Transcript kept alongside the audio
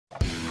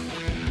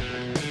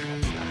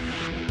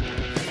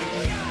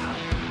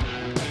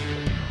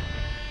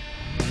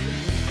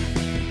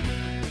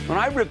When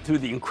I ripped through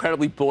the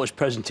incredibly bullish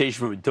presentation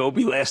from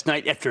Adobe last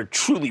night after a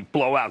truly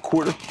blowout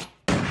quarter,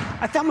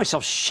 I found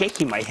myself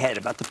shaking my head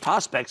about the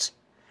prospects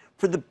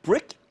for the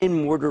brick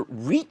and mortar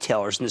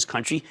retailers in this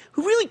country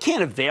who really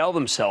can't avail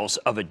themselves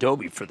of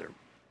Adobe for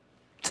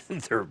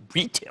their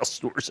retail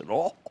stores at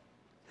all.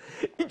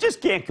 You just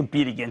can't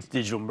compete against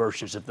digital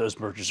merchants if those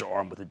merchants are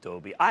armed with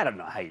Adobe. I don't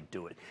know how you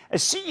do it.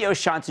 As CEO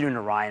Shantanu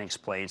Narayan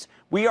explains,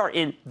 we are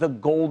in the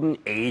golden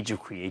age of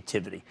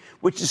creativity,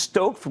 which is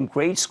stoked from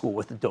grade school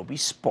with Adobe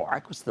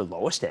Spark, which is the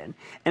lowest end,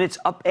 and it's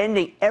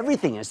upending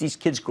everything as these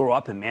kids grow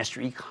up and master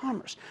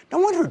e-commerce. No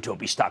wonder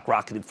Adobe stock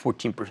rocketed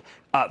 $14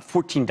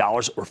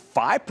 or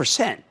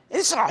 5%.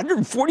 It's a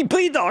 $140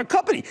 billion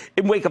company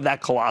in wake of that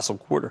colossal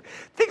quarter.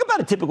 Think about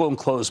a typical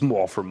enclosed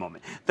mall for a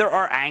moment. There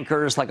are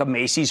anchors like a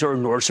Macy's or a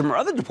Nordstrom or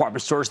other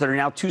department stores that are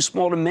now too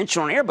small to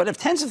mention on air, but have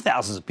tens of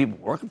thousands of people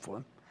working for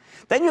them.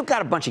 Then you've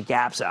got a bunch of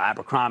Gaps,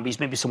 Abercrombie's,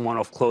 maybe some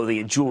one-off clothing,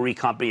 a jewelry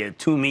company, a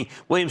Tumi,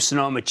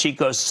 Williams-Sonoma,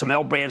 Chico's, some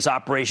L Brands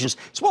operations,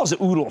 as well as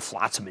a oodle of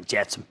Flotsam and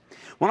Jetsam.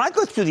 When I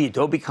go through the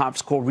Adobe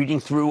conference call, reading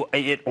through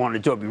it on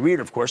Adobe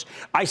Reader, of course,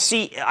 I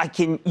see I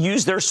can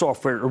use their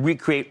software to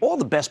recreate all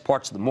the best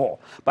parts of the mall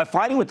by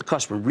finding what the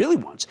customer really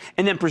wants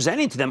and then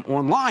presenting to them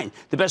online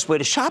the best way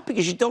to shop,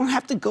 because you don't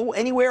have to go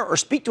anywhere or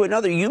speak to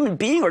another human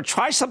being or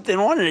try something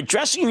on in a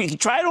dressing room. You can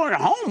try it on at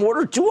home,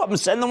 order two of them,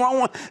 send the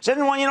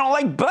one you don't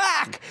like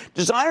back.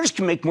 Designers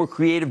can make more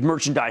creative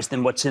merchandise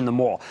than what's in the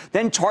mall.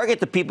 Then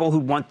target the people who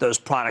want those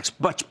products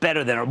much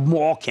better than a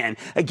mall can.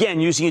 Again,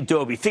 using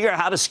Adobe. Figure out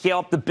how to scale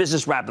up the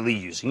business rapidly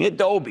using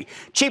Adobe.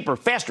 Cheaper,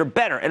 faster,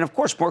 better, and of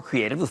course more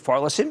creative with far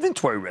less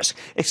inventory risk.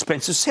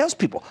 Expensive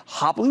salespeople,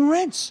 hobbling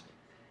rents.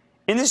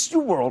 In this new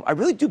world, I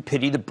really do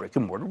pity the brick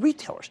and mortar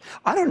retailers.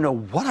 I don't know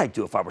what I'd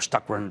do if I were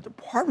stuck running a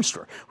department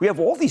store. We have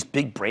all these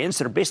big brands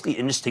that are basically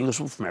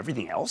indistinguishable from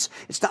everything else.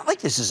 It's not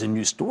like this is a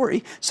new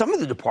story. Some of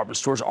the department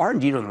stores are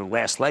indeed on their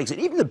last legs, and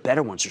even the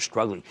better ones are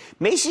struggling.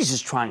 Macy's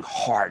is trying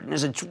hard and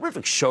has a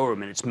terrific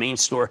showroom in its main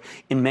store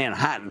in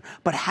Manhattan,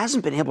 but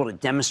hasn't been able to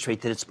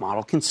demonstrate that its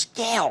model can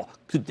scale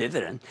to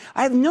dividend.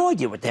 I have no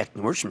idea what the heck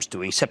Nordstrom's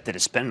doing, except that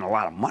it's spending a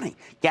lot of money.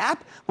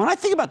 Gap? When I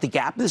think about the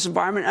Gap in this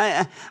environment,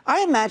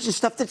 I imagine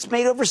stuff that's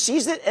made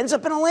overseas that ends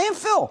up in a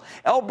landfill.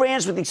 L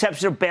Brands, with the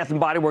exception of Bath &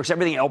 Body Works,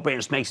 everything L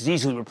Brands makes is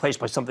easily replaced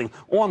by something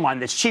online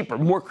that's cheaper,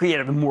 more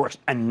creative, and more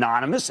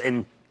anonymous,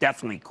 and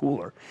definitely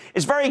cooler.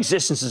 Its very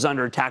existence is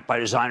under attack by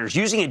designers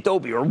using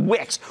Adobe or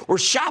Wix or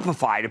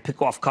Shopify to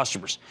pick off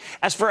customers.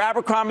 As for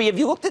Abercrombie, have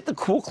you looked at the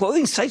cool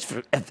clothing sites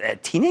for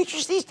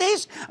teenagers these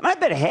days? I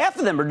bet half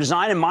of them are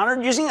designed and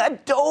monitored using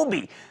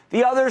Adobe.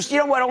 The others, you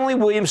know what, only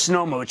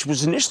Williams-Sonoma, which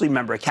was initially,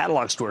 remember, a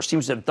catalog store,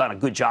 seems to have done a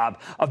good job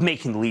of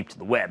making the leap to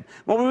the web.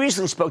 Well, we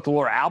recently spoke to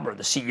Laura Albert,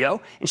 the CEO,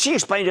 and she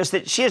explained to us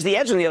that she has the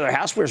edge on the other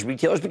housewares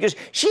retailers because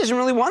she isn't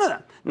really one of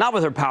them. Not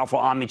with her powerful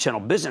omni-channel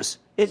business.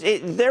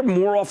 They're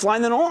more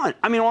offline than on.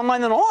 I mean,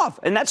 online than off,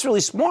 and that's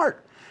really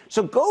smart.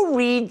 So go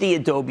read the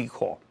Adobe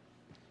call.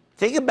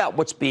 Think about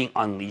what's being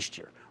unleashed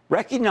here.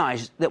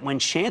 Recognize that when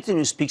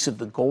Shantanu speaks of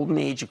the golden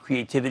age of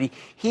creativity,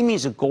 he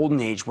means a golden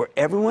age where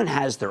everyone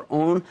has their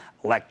own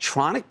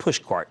electronic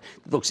pushcart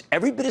that looks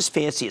every bit as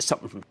fancy as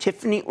something from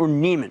Tiffany or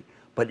Neiman,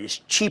 but is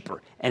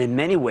cheaper and in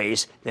many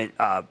ways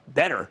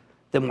better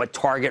than what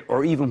Target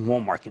or even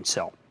Walmart can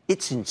sell.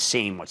 It's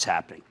insane what's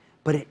happening.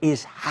 But it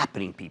is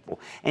happening, people.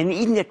 And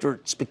even after a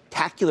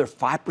spectacular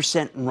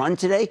 5% run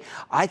today,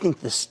 I think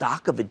the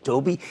stock of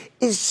Adobe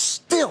is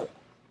still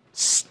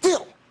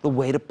the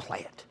way to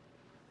play it.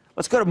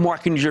 Let's go to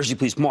Mark in New Jersey,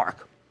 please.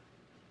 Mark.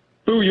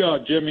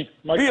 Booyah, Jimmy.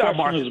 My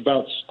question is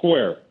about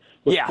Square.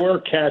 With Square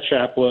Cash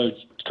App loads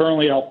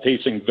currently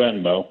outpacing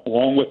Venmo,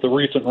 along with the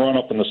recent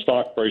run-up in the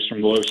stock price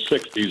from the low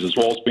 60s, as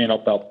well as being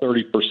up about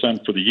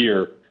 30% for the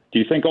year, do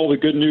you think all the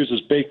good news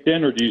is baked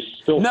in, or do you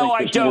still think No,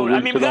 I don't.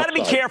 I mean, we got to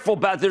be upside? careful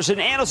about. There's an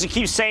analyst that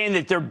keeps saying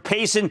that they're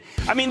pacing.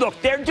 I mean, look,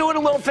 they're doing a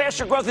little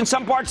faster growth in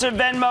some parts of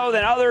Venmo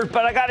than others,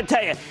 but I got to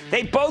tell you,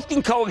 they both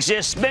can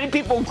coexist. Many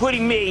people,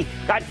 including me,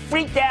 got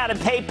freaked out at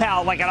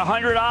PayPal like at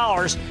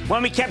 $100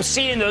 when we kept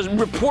seeing those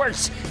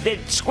reports that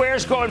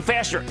Square's growing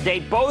faster. They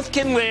both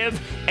can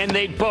live, and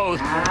they both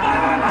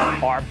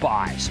are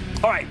buys.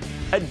 All right.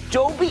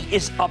 Adobe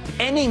is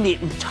upending the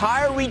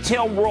entire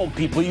retail world,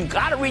 people. You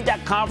got to read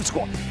that conference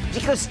call.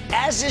 Because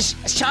as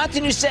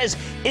Shantanu says,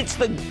 it's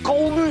the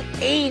golden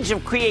age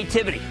of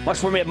creativity.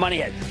 Much more money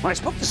ahead. When I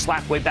spoke to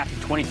Slack way back in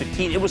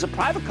 2015, it was a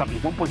private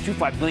company,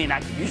 1.25 million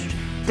active users.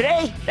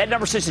 Today, that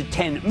number sits at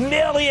 10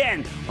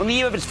 million. On the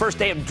eve of its first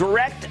day of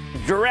direct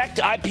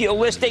IPO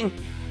listing,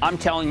 I'm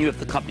telling you, if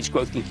the company's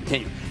growth can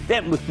continue.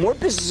 Then, with more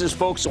businesses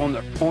focused on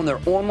their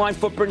online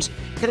footprints,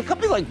 can a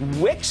company like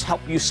Wix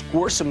help you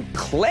score some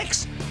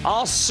clicks?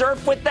 I'll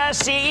surf with the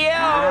CEO.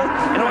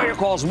 And all your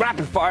calls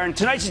rapid fire in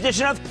tonight's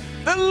edition of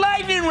the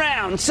Lightning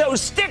Round. So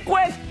stick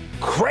with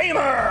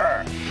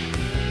Cramer.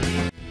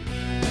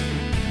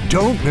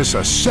 Don't miss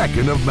a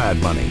second of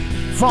Mad Money.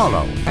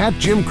 Follow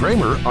 @Jim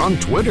Cramer on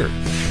Twitter.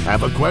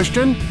 Have a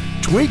question?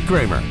 Tweet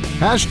Cramer.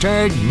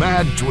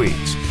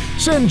 #MadTweets.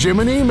 Send Jim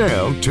an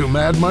email to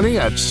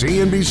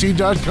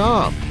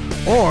madmoney@cnbc.com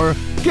or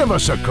give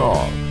us a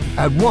call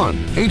at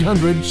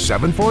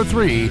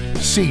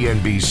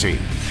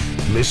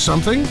 1-800-743-CNBC. Miss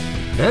something?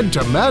 Head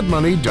to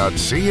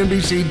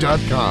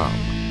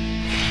madmoney.cnbc.com.